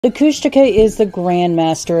The Kushtaka is the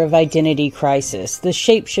Grandmaster of Identity Crisis, the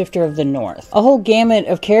shapeshifter of the North. A whole gamut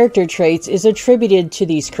of character traits is attributed to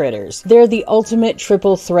these critters. They're the ultimate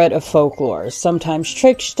triple threat of folklore, sometimes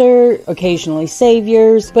trickster, occasionally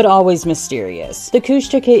saviors, but always mysterious. The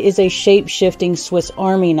Kushtaka is a shape-shifting Swiss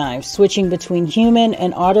Army knife, switching between human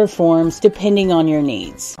and otter forms depending on your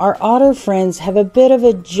needs. Our otter friends have a bit of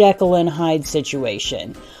a Jekyll and Hyde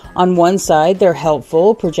situation. On one side, they're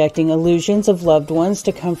helpful, projecting illusions of loved ones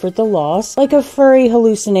to comfort the lost, like a furry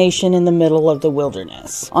hallucination in the middle of the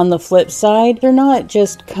wilderness. On the flip side, they're not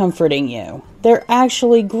just comforting you. They're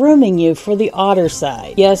actually grooming you for the otter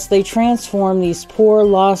side. Yes, they transform these poor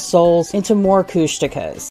lost souls into more Kushtakas.